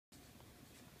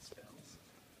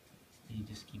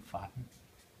just keep farting.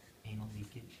 Anal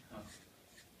leakage. Oh.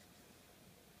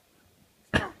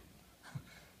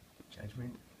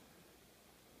 Judgment.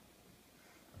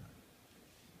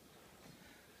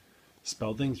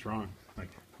 Spell things wrong. Like,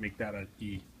 make that a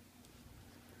E.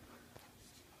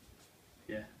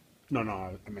 Yeah, No,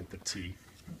 I meant the T.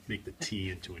 Make the T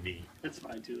into an E. that's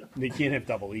fine too. They can't have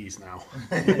double E's now.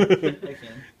 I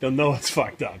can. They'll know it's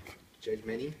fucked up. Judge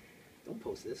Many. Don't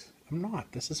post this. I'm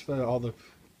not. This is for all the.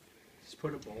 Just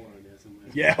put a bowl on there somewhere.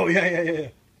 Yeah, oh yeah.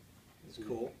 It's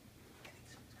cool.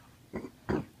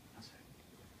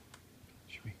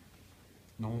 Should we?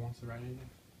 No one wants to write anything.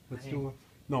 Let's Hey. do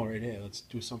a. No, right here. Let's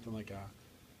do something like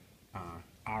a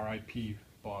R.I.P.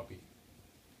 Bobby.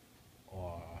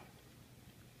 Or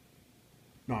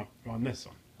no, on this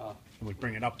one. Oh, And we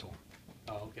bring it up to him.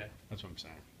 oh, okay. That's what I'm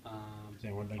saying. Um, Does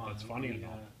anyone think that's funny or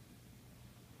not?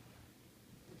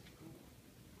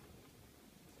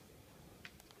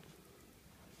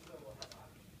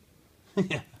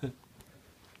 Yeah.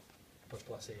 Put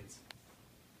plus AIDS.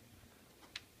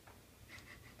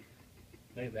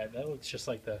 Look at that. That looks just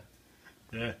like the.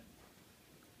 Yeah.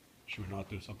 Should we not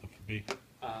do something for B?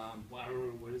 Well, I don't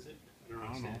know. What is it? I don't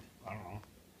I don't know. understand. I don't know.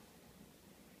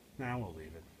 Nah, we'll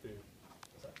leave it. Yeah.